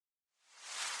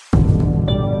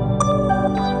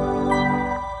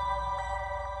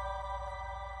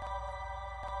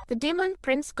The Demon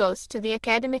Prince goes to the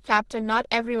academy chapter. Not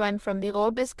everyone from the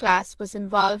Orbis class was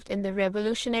involved in the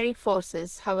revolutionary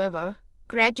forces, however.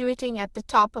 Graduating at the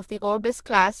top of the Orbis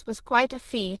class was quite a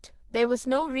feat. There was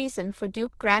no reason for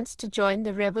Duke Grants to join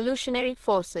the revolutionary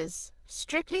forces.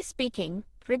 Strictly speaking,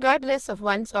 regardless of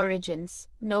one's origins,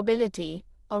 nobility,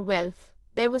 or wealth,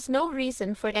 there was no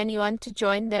reason for anyone to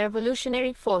join the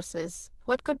revolutionary forces.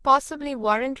 What could possibly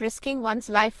warrant risking one's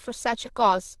life for such a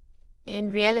cause?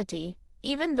 In reality,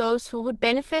 even those who would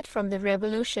benefit from the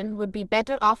revolution would be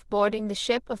better off boarding the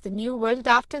ship of the New World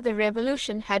after the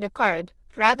revolution had occurred,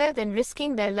 rather than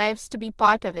risking their lives to be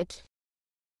part of it.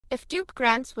 If Duke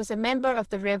Grants was a member of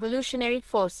the revolutionary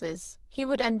forces, he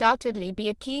would undoubtedly be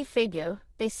a key figure.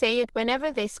 They say it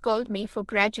whenever they scold me for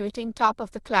graduating top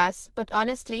of the class, but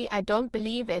honestly I don't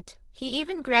believe it. He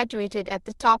even graduated at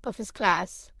the top of his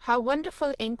class. How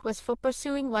wonderful ink was for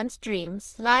pursuing one's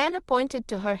dreams. Lyanna pointed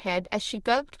to her head as she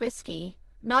gulped whiskey,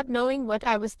 not knowing what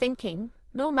I was thinking.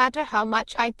 No matter how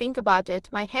much I think about it,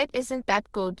 my head isn't that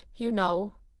good, you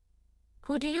know.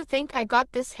 Who do you think I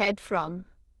got this head from?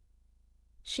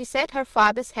 She said her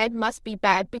father's head must be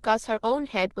bad because her own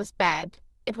head was bad.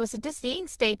 It was a dizzying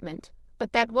statement,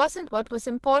 but that wasn't what was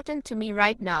important to me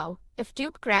right now. If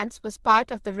Duke Grants was part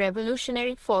of the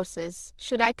revolutionary forces,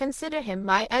 should I consider him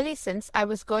my ally since I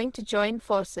was going to join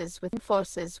forces with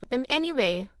him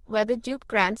anyway? Whether Duke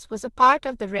Grants was a part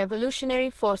of the revolutionary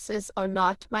forces or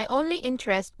not, my only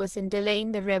interest was in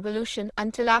delaying the revolution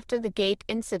until after the Gate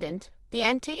incident. The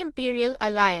anti-imperial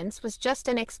alliance was just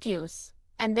an excuse,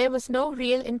 and there was no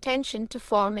real intention to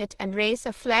form it and raise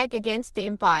a flag against the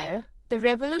empire, the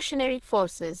revolutionary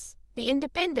forces, the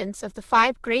independence of the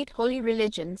 5 great holy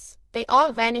religions. They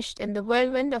all vanished in the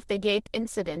whirlwind of the Gate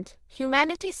incident.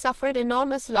 Humanity suffered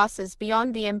enormous losses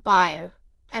beyond the empire,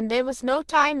 and there was no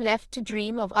time left to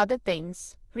dream of other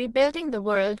things. Rebuilding the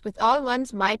world with all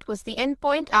one's might was the end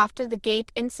point after the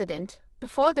Gate incident.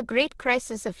 Before the great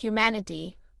crisis of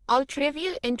humanity, all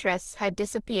trivial interests had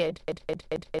disappeared.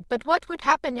 But what would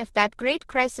happen if that great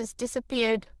crisis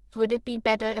disappeared? Would it be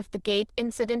better if the Gate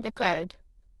incident occurred?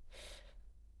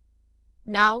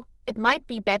 Now, it might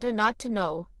be better not to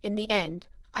know. In the end,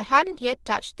 I hadn't yet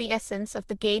touched the essence of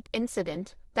the Gate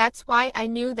incident. That's why I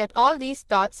knew that all these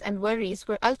thoughts and worries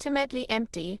were ultimately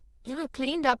empty. You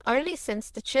cleaned up early since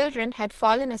the children had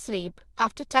fallen asleep.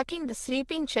 After tucking the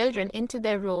sleeping children into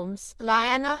their rooms,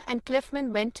 Lyanna and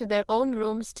Cliffman went to their own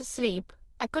rooms to sleep.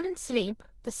 I couldn't sleep.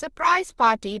 The surprise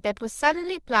party that was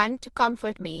suddenly planned to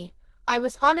comfort me, I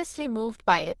was honestly moved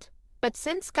by it. But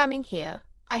since coming here,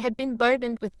 I had been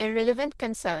burdened with irrelevant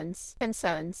concerns.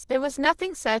 There was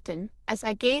nothing certain. As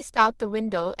I gazed out the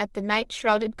window at the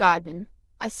night-shrouded garden,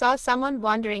 I saw someone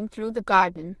wandering through the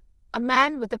garden. A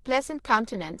man with a pleasant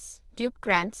countenance, Duke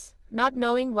Grants. Not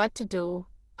knowing what to do,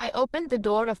 I opened the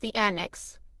door of the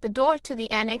annex. The door to the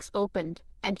annex opened,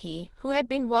 and he, who had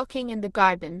been walking in the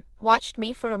garden, watched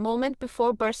me for a moment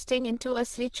before bursting into a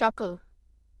sly chuckle.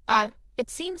 It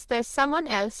seems there's someone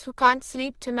else who can't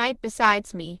sleep tonight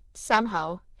besides me.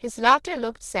 Somehow, his laughter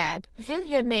looked sad. Will,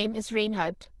 your name is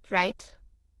Reinhardt, right?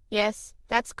 Yes,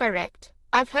 that's correct.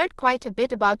 I've heard quite a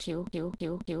bit about you.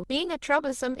 Being a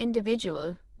troublesome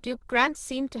individual, Duke Grants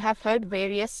seemed to have heard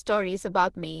various stories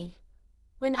about me.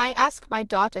 When I ask my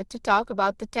daughter to talk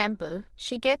about the temple,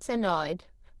 she gets annoyed.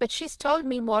 But she's told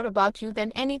me more about you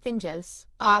than anything else.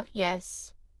 Ah,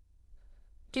 yes.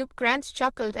 Duke Grants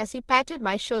chuckled as he patted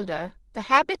my shoulder. The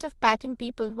habit of patting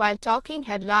people while talking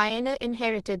had Lyanna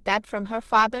inherited that from her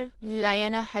father.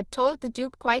 Lyanna had told the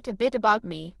Duke quite a bit about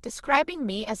me, describing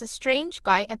me as a strange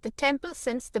guy at the temple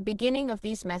since the beginning of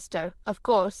the semester. Of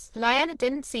course, Lyanna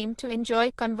didn't seem to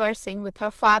enjoy conversing with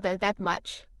her father that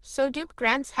much, so Duke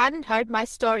Grants hadn't heard my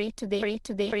story to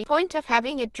the point of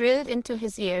having it drilled into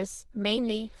his ears,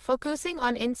 mainly focusing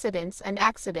on incidents and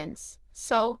accidents.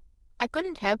 So, I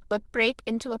couldn't help but break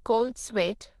into a cold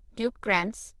sweat. Duke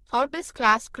Grants, Orbis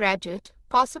class graduate,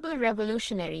 possible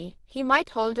revolutionary. He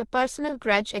might hold a personal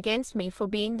grudge against me for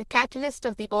being the catalyst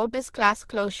of the Orbis class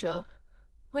closure.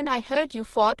 When I heard you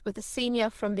fought with a senior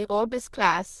from the Orbis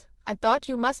class, I thought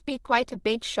you must be quite a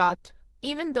big shot,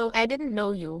 even though I didn't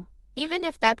know you. Even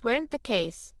if that weren't the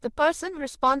case, the person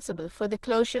responsible for the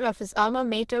closure of his alma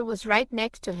mater was right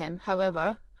next to him.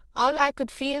 However, all I could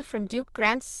feel from Duke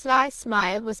Grants' sly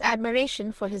smile was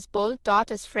admiration for his bold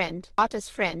daughter's friend.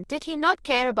 Did he not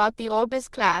care about the Orbis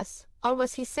class, or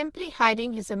was he simply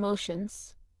hiding his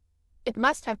emotions? It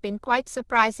must have been quite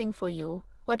surprising for you.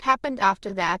 What happened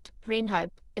after that,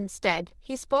 Reinhardt? Instead,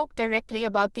 he spoke directly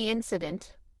about the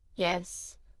incident.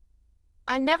 Yes.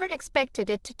 I never expected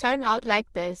it to turn out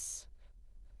like this.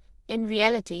 In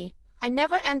reality, I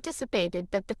never anticipated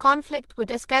that the conflict would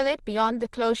escalate beyond the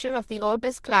closure of the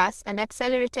Orbis class and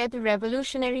accelerated the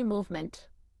revolutionary movement.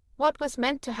 What was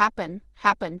meant to happen,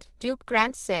 happened, Duke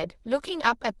Grant said, looking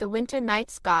up at the winter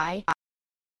night sky.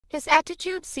 His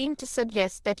attitude seemed to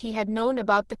suggest that he had known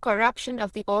about the corruption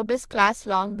of the Orbis class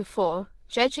long before,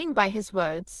 judging by his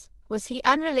words. Was he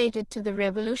unrelated to the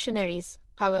revolutionaries,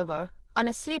 however, on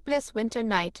a sleepless winter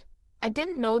night? I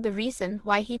didn't know the reason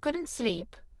why he couldn't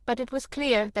sleep, but it was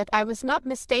clear that I was not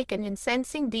mistaken in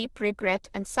sensing deep regret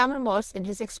and some remorse in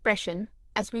his expression.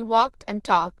 As we walked and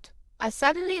talked, I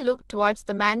suddenly looked towards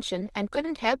the mansion and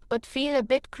couldn't help but feel a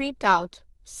bit creeped out.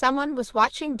 Someone was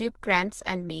watching Duke Grant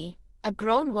and me. A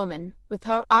grown woman, with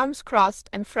her arms crossed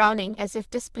and frowning as if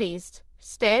displeased,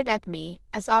 stared at me.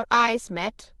 As our eyes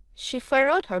met, she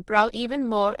furrowed her brow even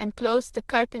more and closed the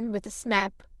curtain with a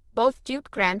snap. Both Duke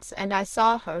Grant and I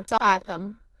saw her.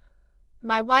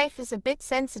 My wife is a bit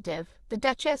sensitive, the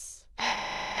Duchess.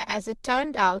 As it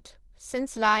turned out,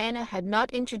 since Lyanna had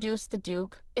not introduced the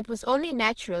Duke, it was only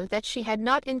natural that she had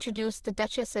not introduced the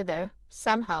Duchess either.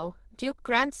 Somehow, Duke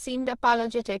Grant seemed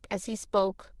apologetic as he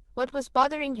spoke. What was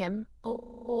bothering him?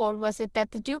 Or was it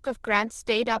that the Duke of Grant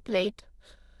stayed up late?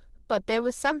 But there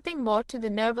was something more to the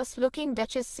nervous-looking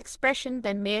Duchess's expression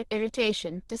than mere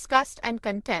irritation, disgust and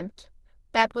contempt.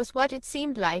 That was what it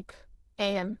seemed like.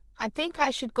 I think I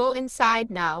should go inside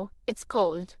now. It's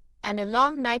cold, and a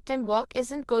long nighttime walk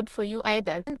isn't good for you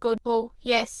either. Oh,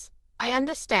 yes, I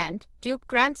understand. Duke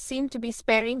Grant seemed to be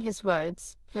sparing his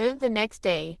words. The next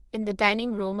day, in the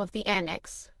dining room of the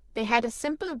annex, they had a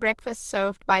simple breakfast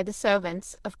served by the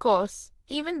servants, of course.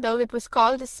 Even though it was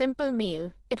called a simple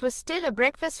meal, it was still a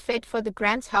breakfast fit for the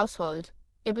Grant's household,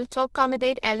 able to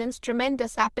accommodate Ellen's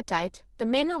tremendous appetite. The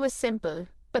menu was simple,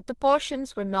 but the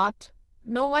portions were not.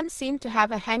 No one seemed to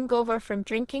have a hangover from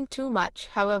drinking too much,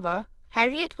 however.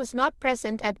 Harriet was not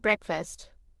present at breakfast.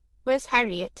 Where's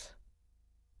Harriet?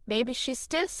 Maybe she's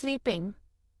still sleeping.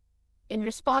 In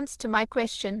response to my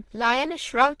question, Lyanna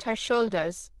shrugged her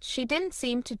shoulders. She didn't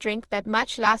seem to drink that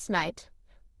much last night.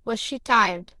 Was she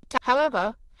tired?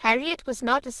 However, Harriet was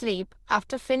not asleep.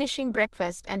 After finishing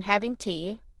breakfast and having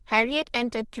tea, Harriet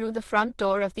entered through the front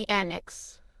door of the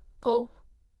annex. Oh,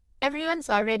 everyone's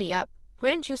already up.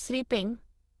 Weren't you sleeping?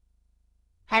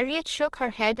 Harriet shook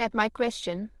her head at my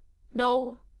question.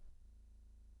 No.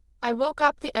 I woke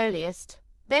up the earliest.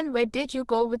 Then where did you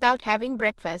go without having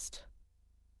breakfast?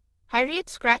 Harriet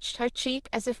scratched her cheek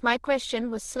as if my question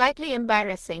was slightly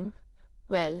embarrassing.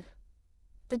 Well,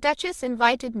 the Duchess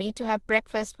invited me to have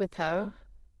breakfast with her.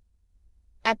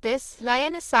 At this,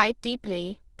 Lyanna sighed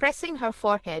deeply, pressing her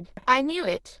forehead. I knew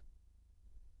it.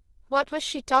 What was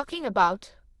she talking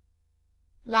about?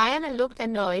 Lyanna looked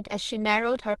annoyed as she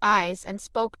narrowed her eyes and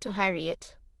spoke to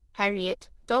Harriet. Harriet,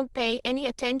 don't pay any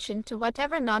attention to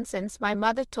whatever nonsense my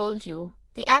mother told you.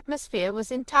 The atmosphere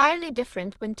was entirely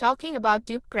different when talking about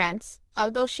Duke Grant.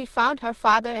 Although she found her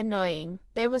father annoying,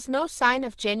 there was no sign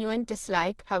of genuine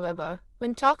dislike, however.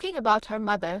 When talking about her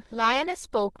mother, Lyanna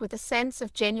spoke with a sense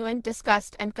of genuine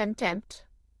disgust and contempt.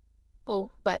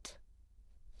 Oh, but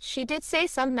she did say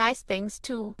some nice things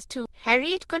too.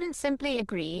 Harriet couldn't simply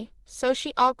agree, so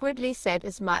she awkwardly said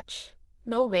as much.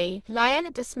 No way.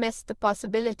 Lyanna dismissed the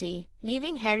possibility,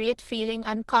 leaving Harriet feeling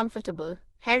uncomfortable.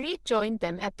 Harriet joined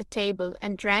them at the table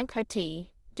and drank her tea.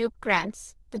 Duke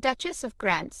Grant, the Duchess of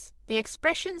Grant. The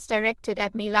expressions directed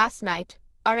at me last night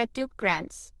are at Duke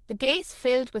Grant. The gaze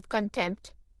filled with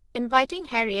contempt. Inviting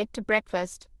Harriet to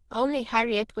breakfast. Only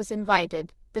Harriet was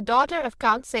invited. The daughter of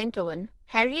Count St. Owen,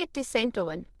 Harriet de St.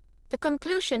 Owen. The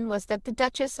conclusion was that the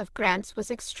Duchess of Grant was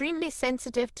extremely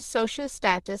sensitive to social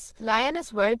status.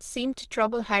 Lyanna's words seemed to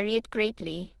trouble Harriet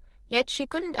greatly, yet she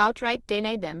couldn't outright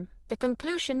deny them. The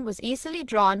conclusion was easily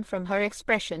drawn from her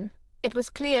expression. It was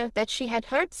clear that she had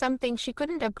heard something she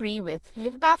couldn't agree with.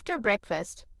 After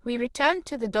breakfast, we returned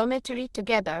to the dormitory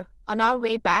together. On our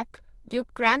way back,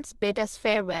 Duke Grant bid us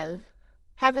farewell.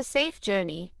 Have a safe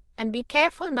journey, and be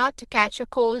careful not to catch a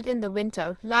cold in the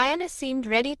winter. Lyanna seemed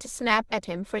ready to snap at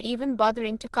him for even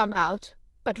bothering to come out,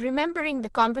 but remembering the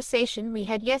conversation we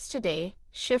had yesterday,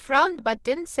 she frowned but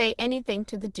didn't say anything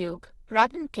to the Duke.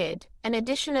 Rotten kid. An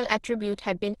additional attribute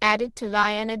had been added to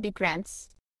Lyanna de Grant.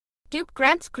 Duke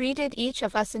Grant greeted each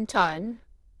of us in turn.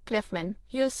 Cliffman,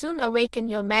 you'll soon awaken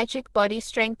your magic body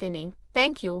strengthening.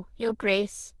 Thank you, Your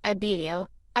Grace. Adelia,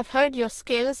 I've heard your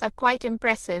skills are quite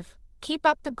impressive. Keep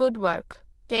up the good work.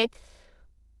 Dick.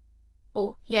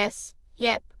 Oh, yes,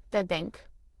 yep, the think.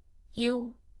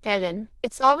 You, Helen,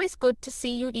 it's always good to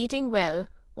see you eating well.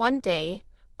 One day,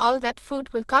 all that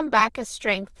food will come back as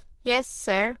strength. Yes,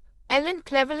 sir. Ellen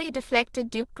cleverly deflected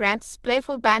Duke Grant's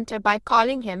playful banter by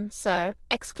calling him Sir,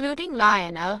 excluding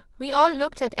Lionel. We all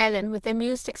looked at Ellen with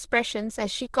amused expressions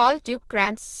as she called Duke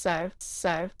Grant Sir.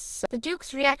 The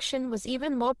Duke's reaction was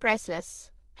even more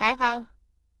priceless. Haha.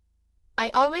 I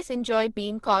always enjoy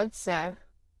being called Sir.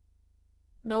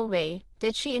 No way,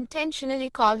 did she intentionally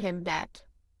call him that?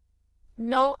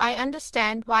 No, I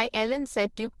understand why Ellen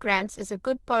said Duke Grant is a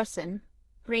good person.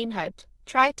 Reinhardt,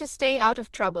 try to stay out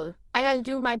of trouble. I'll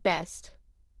do my best.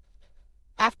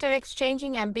 After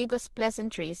exchanging ambiguous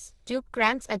pleasantries, Duke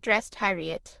Grant addressed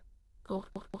Harriet.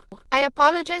 I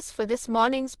apologize for this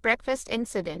morning's breakfast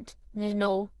incident.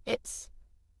 No, it's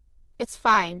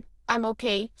fine. I'm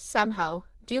okay, somehow.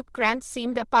 Duke Grant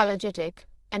seemed apologetic,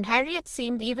 and Harriet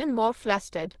seemed even more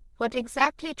flustered. What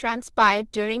exactly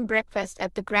transpired during breakfast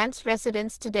at the Grants'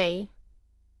 residence today?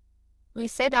 We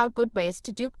said our goodbyes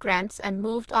to Duke Grant and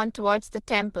moved on towards the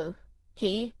temple.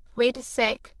 Wait a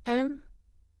sec,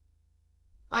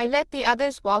 I let the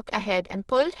others walk ahead and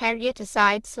pulled Harriet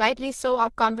aside slightly so our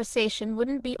conversation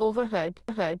wouldn't be overheard.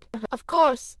 Of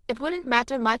course, it wouldn't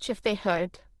matter much if they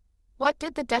heard. What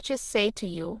did the Duchess say to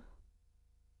you?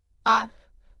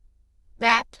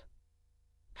 That.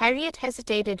 Harriet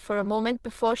hesitated for a moment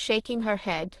before shaking her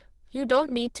head. You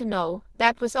don't need to know.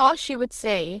 That was all she would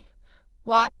say.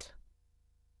 What?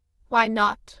 Why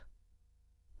not?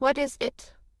 What is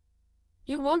it?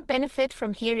 You won't benefit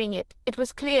from hearing it. It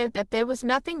was clear that there was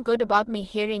nothing good about me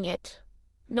hearing it.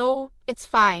 No, it's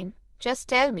fine. Just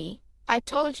tell me. I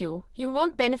told you, you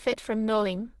won't benefit from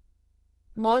knowing.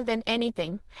 More than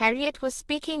anything, Harriet was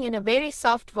speaking in a very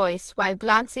soft voice while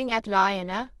glancing at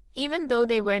Lyanna. Even though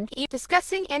they weren't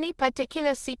discussing any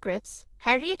particular secrets,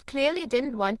 Harriet clearly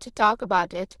didn't want to talk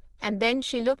about it, and then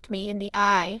she looked me in the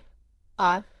eye.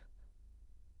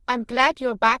 I'm glad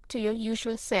you're back to your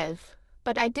usual self,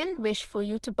 but I didn't wish for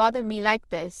you to bother me like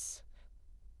this.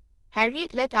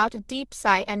 Harriet let out a deep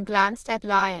sigh and glanced at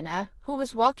Lyanna, who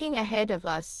was walking ahead of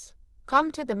us.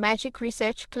 Come to the Magic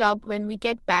Research Club when we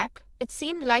get back. It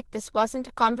seemed like this wasn't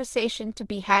a conversation to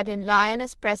be had in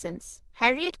Lyanna's presence.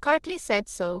 Harriet curtly said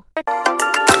so.